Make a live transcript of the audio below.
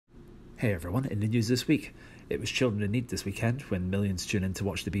Hey everyone, in the news this week. It was Children in Need this weekend when millions tune in to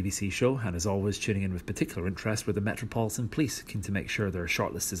watch the BBC show, and as always tuning in with particular interest were the Metropolitan Police, keen to make sure their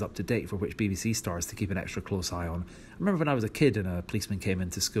shortlist is up to date for which BBC stars to keep an extra close eye on. I remember when I was a kid and a policeman came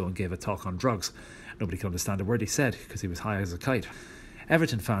into school and gave a talk on drugs. Nobody could understand a word he said because he was high as a kite.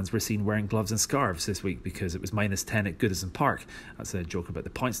 Everton fans were seen wearing gloves and scarves this week because it was -10 at Goodison Park. That's a joke about the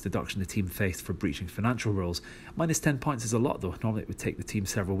points deduction the team faced for breaching financial rules. -10 points is a lot though. Normally it would take the team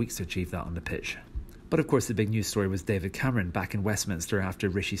several weeks to achieve that on the pitch. But of course the big news story was David Cameron back in Westminster after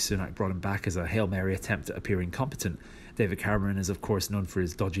Rishi Sunak brought him back as a Hail Mary attempt at appearing competent. David Cameron is of course known for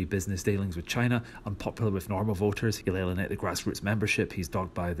his dodgy business dealings with China, unpopular with normal voters, he'll alienate the grassroots membership, he's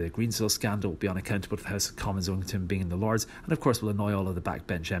dogged by the Greensill scandal, will be unaccountable for the House of Commons owing to him being in the Lords, and of course will annoy all of the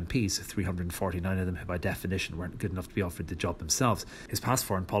backbench MPs, 349 of them who by definition weren't good enough to be offered the job themselves. His past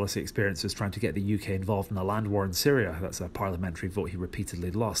foreign policy experience was trying to get the UK involved in a land war in Syria. That's a parliamentary vote he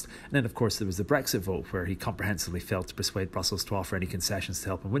repeatedly lost. And then of course there was the Brexit vote where he comprehensively failed to persuade Brussels to offer any concessions to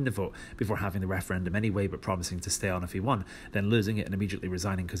help him win the vote before having the referendum anyway but promising to stay on if he won, then losing it and immediately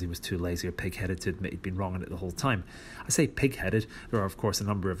resigning because he was too lazy or pig-headed to admit he'd been wrong on it the whole time. I say pig-headed, there are of course a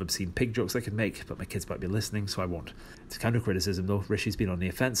number of obscene pig jokes I could make, but my kids might be listening so I won't. To counter-criticism though, Rishi's been on the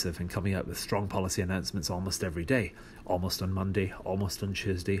offensive and coming out with strong policy announcements almost every day. Almost on Monday, almost on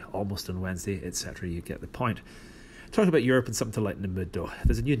Tuesday, almost on Wednesday, etc. You get the point. Talking about Europe and something to lighten the mood though.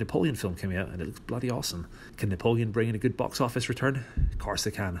 There's a new Napoleon film coming out and it looks bloody awesome. Can Napoleon bring in a good box office return? Of course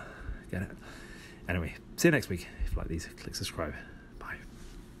they can. Get it? Anyway, see you next week. If you like these, click subscribe.